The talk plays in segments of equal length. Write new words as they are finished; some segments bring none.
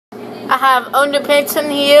have underpants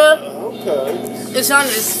in here. Okay. It's on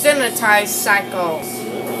the sanitized cycle.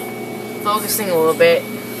 Focusing a little bit.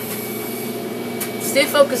 Stay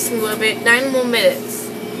focusing a little bit. 9 more minutes.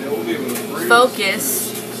 Yeah, we'll be able to breathe.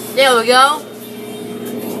 Focus. There we go.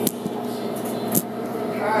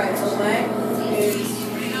 Alright, so length is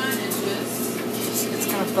 29 inches. It's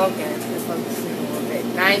kind of focused. It's focusing a little bit.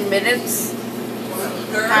 9 minutes.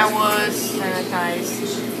 Third. That was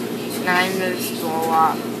sanitized. 9 minutes to blow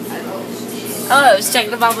up. Oh, let's check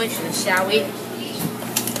the vibrations, shall we?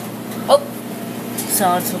 Oh, so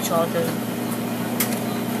let's switch all to.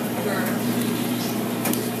 Third.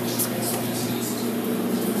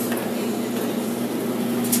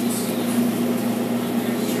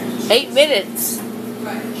 8 minutes.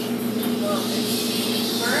 Right. So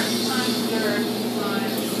it's first times third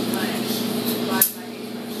times length divided by 8.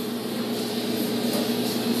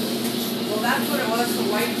 Well, that's what it was for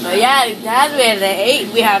white. Oh yeah, Dad, we had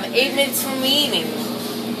 8. We have 8 minutes for meeting.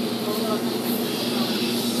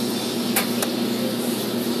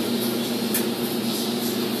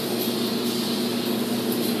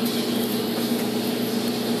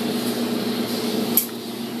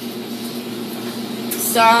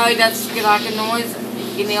 Sorry, that's like a noise.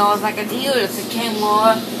 You know, it's like a deal. It's a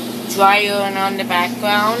camera, dryer, and on the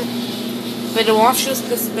background. For the washer's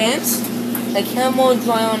dispense, the camera and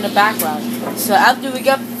dryer on the background. So after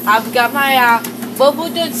I've got my bubble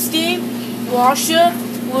duct steam washer.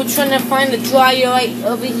 We're trying to find the dryer right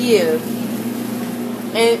over here,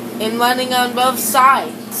 and running on both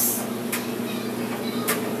sides.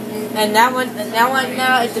 And now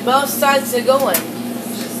it's both sides are going.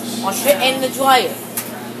 Washer and the dryer.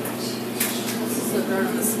 The third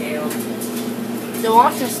of the scale. The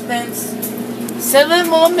washer spends 7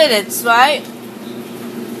 more minutes, right?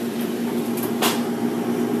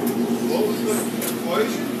 What was the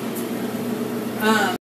equation?